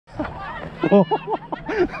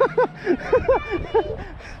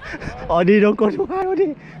Audi, don't go too high,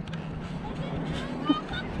 Audi.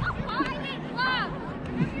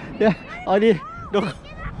 Yeah, Audi, don't.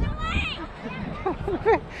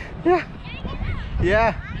 Yeah,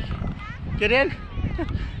 yeah. Get in.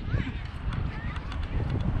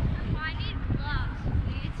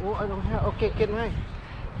 Oh, I don't have. Okay, get mine.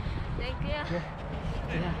 Thank you. Yeah.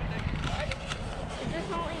 Yeah. Is this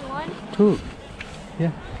only one? Two.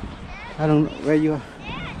 Yeah. I don't know where you are.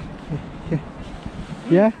 Yeah.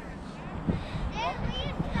 Yeah.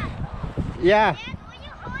 Yeah.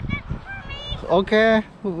 Okay.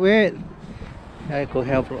 Wait. I go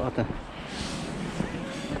help Rota.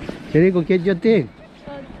 Jerry, go get your thing.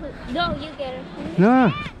 No, you get it.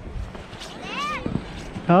 No.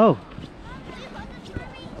 Oh.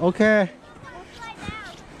 Okay.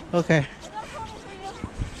 Okay.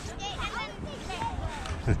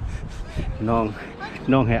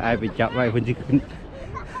 น้องให้อายไปจับไว้เพิ่นสิขึ้น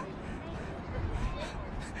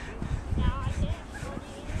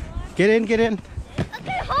Get in.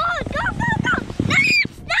 Okay, hold. Go. Stop.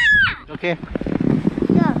 Okay.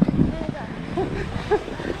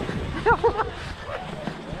 Go.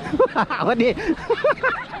 วันนี้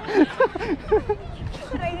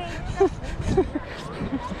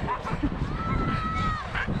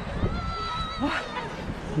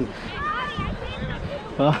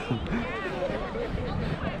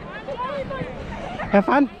Have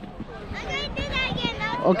fun? I'm going to do that again.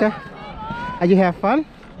 No? Okay. Are you have fun?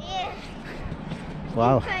 Yeah.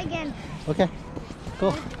 Wow. Try again. Okay. Go.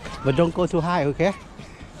 But don't go too high, okay?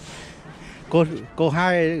 Go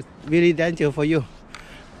high, really dangerous for you.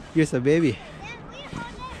 You're a baby.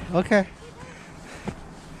 Okay.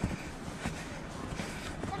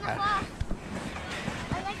 I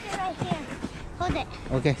like it right here. Hold it.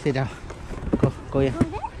 Okay, sit down. Go here.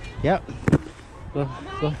 Hold it? Yep. Go.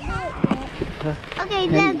 Okay,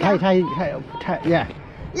 let's go. Tight. Yeah.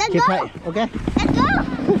 Let's Keep go. tight. Okay. Let's go.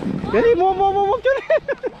 Jenny, move, Jenny.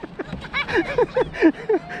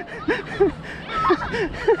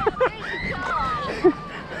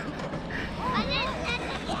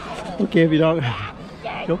 Ok,พี่น้อง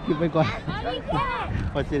ยกคลิปไปก่อน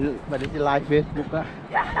วันนี้จะไลฟ์เฟซบุ๊กละ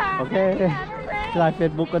โอเคไลฟ์เฟ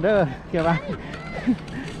ซบุ๊กกันเด้อเกี่ยวปะ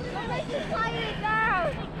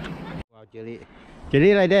ว้าวเจล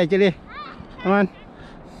ลี่อะไรเด้เจลลี่come on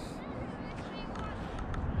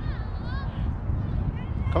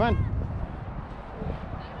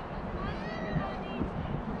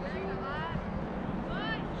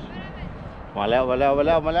มาแล้วว้าว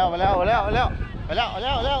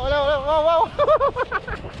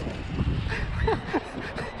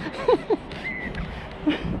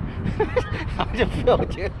เขาจะเฟี้ยว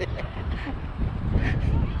เฉย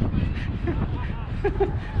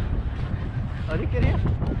เอาดิกันเนี่ย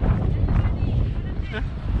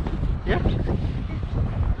เนี่ย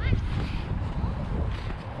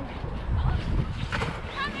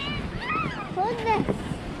Hold this.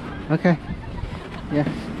 Okay. Yeah.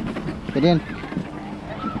 Get in.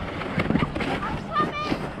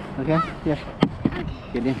 Okay. Yeah.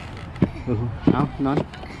 Get in. Out.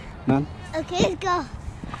 None. Okay, let's go.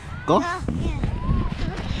 Go. Yeah.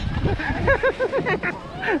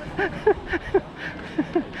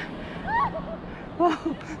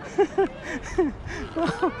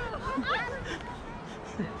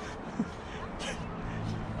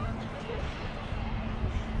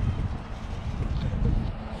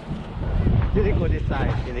 Jadi go this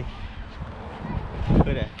side, jadi.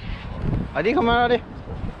 Go there. Adiเข้ามาแล้วดิ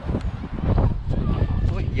โ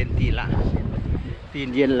อ้ยเย็นตีนละตีน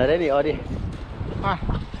เย็นแล้วได้ดิเอาดิมา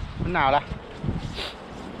มันหนาวละ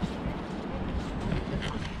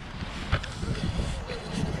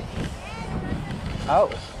เอา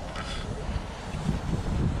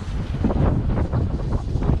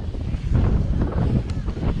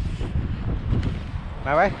ม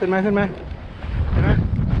าไว้ขึ้นมา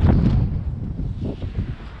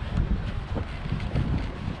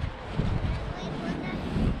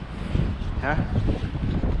ฮะ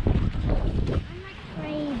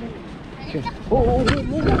โอ้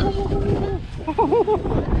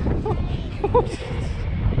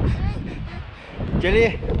เจลลี่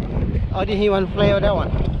how did he want to play on that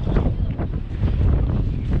one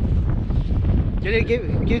Jelly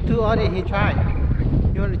give to Audie he try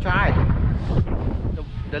you want to try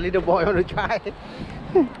the little boy want to try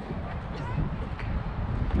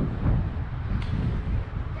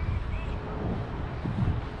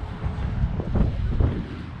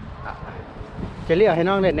เจลลี่เอาให้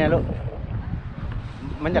น้องเล่นแน่ลูก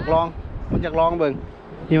มันอยากลองเบิ่ง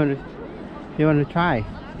he want to try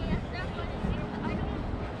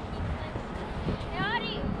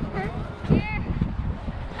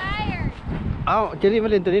เอาเจลลี่มา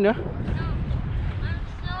เล่นตัวนี้เนาะ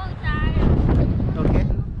โอเค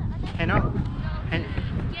ให้น้องให้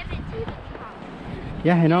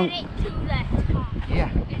ย่าให้น้องย่า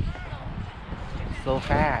so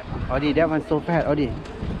fat เอาดิเดี๋ยวมัน so fat เอาดิ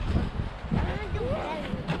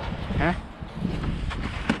ฮะ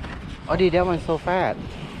เอาดิเดี๋ยวมัน so fat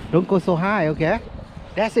don't go so high okay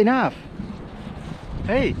that's enough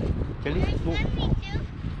hey Jelly move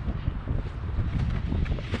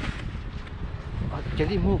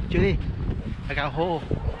Jelly move Jelly I got a hole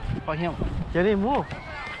for him Jelly move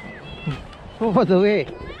move out the way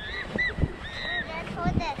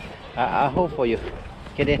I'll hold for you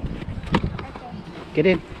get in get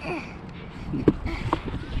in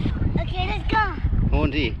Okay, let's go.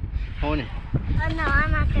 hold it hold it Oh no,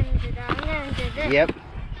 I'm not gonna do that. I'm gonna do this. yep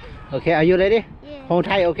okay are you ready Yeah. hold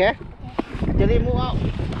tight okay Jelly move out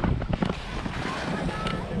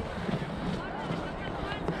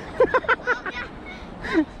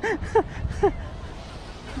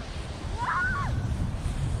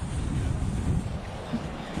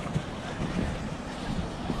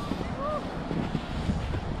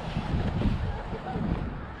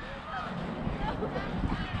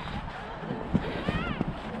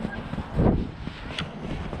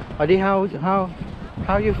Adi, how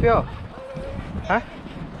you feel? Huh?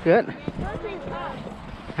 Good?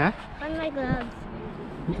 Huh? On my gloves.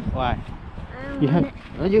 Why?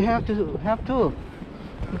 You have to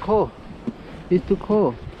too cold. It's too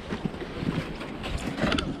cold.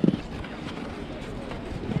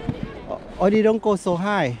 Adi, don't go so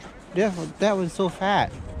high. That one's so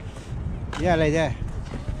fat. Yeah, like that.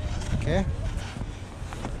 Okay.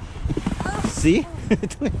 See?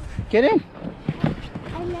 Get in.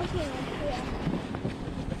 I like it right here.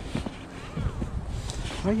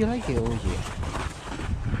 Why you like it over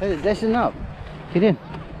here? That's enough. Get in.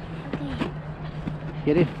 Okay.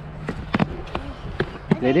 Get in.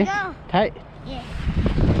 Okay, Ready? go. Tight. Yeah.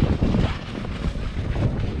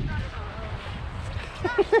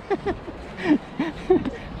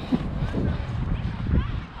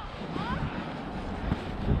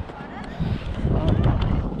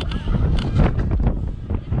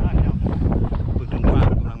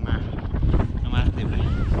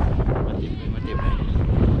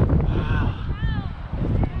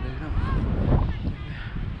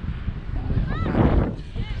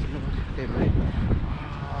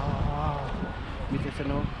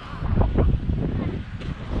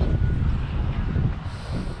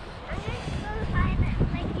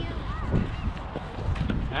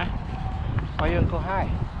 Why you go high?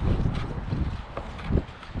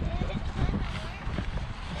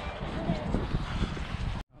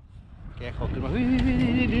 Okay, hold on.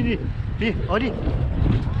 Odi.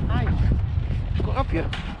 High. Go up here.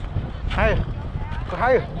 Higher. Go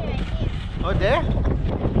higher. Oh, there?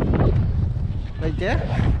 Right there?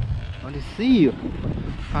 I want to see you.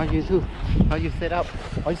 How you do? How you set up?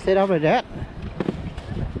 How you set up like that?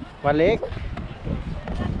 One leg.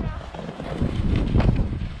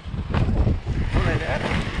 Like that.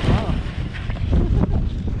 Oh.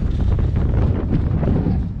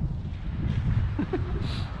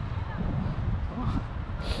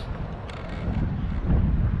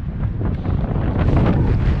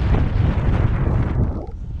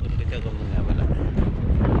 Cái chơi con người vậy là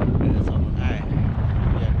bây giờ sống con ai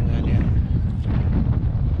bây giờ con người nè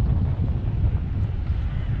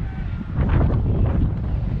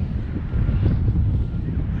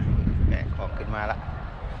แบกของขึ้นมาละ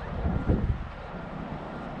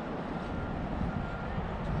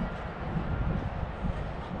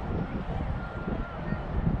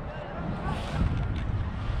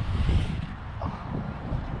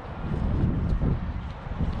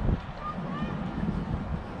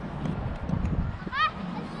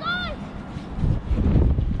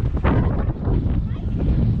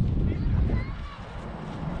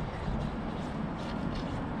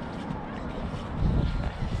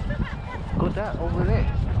That over there.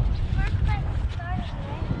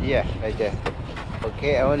 Yeah, right there.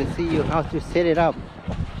 Okay, I want to see you how to set it up.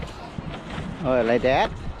 Oh, like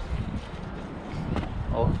that.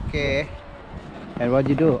 Okay. And what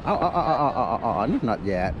you do? Oh, not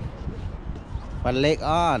yet. One leg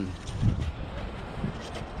on.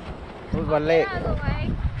 Put one leg.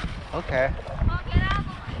 Okay.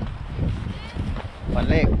 One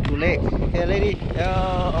leg, two legs. Okay, lady.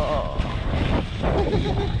 Oh.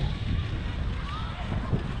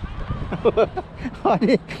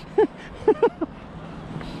 Adi,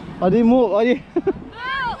 Adi move, Adi.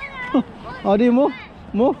 Adi move,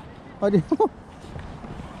 Adi move.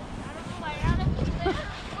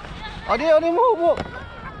 Adi move.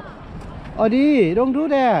 Adi, don't do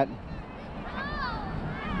that.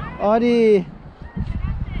 Adi,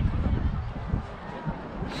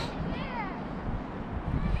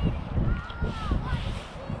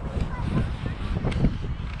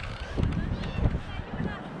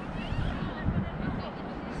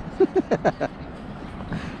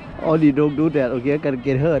 Only don't do that, okay? Gonna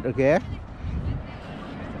get hurt, okay?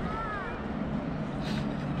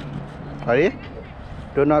 Sorry?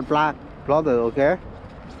 Do not block brother, okay?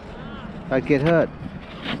 I get hurt.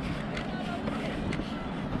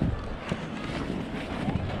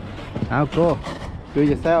 Now go. Do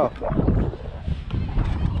yourself. Come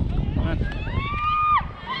on.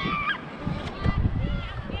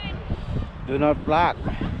 Do not block.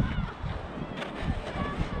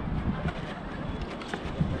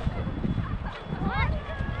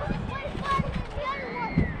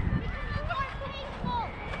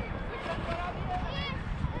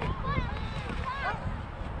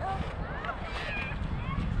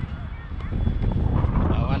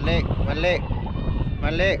 One leg, one leg,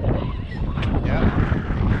 one leg. Yeah.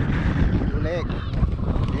 Two leg.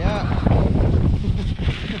 Yeah.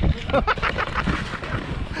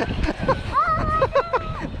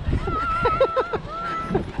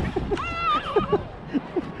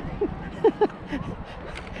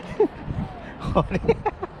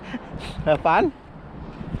 Have fun?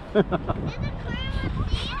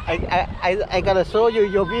 I gotta show you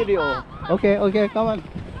your video. Okay, okay, come on.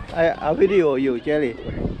 I video you, Jelly.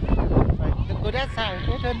 Go that side.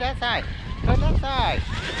 Turn that side. Turn that side.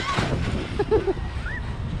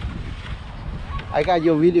 I got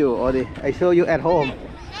your video already. I show you at home.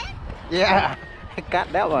 Yeah, I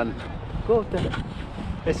got that one. Go.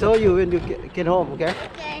 I show you when you get home, okay?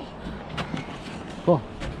 Okay. Go.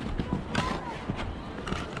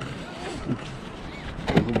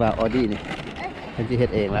 คุณบ่าวออดี้นี่ฉันจะเฮ็ด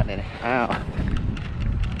เองละเนี่ยอ้าว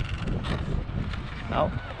เอา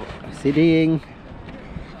ซีดิง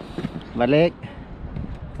บัดเล็ก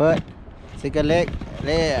เฟิร์สซิกเกอร์เล็กเ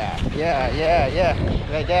ล่yeah yeah yeah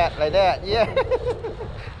like that yeah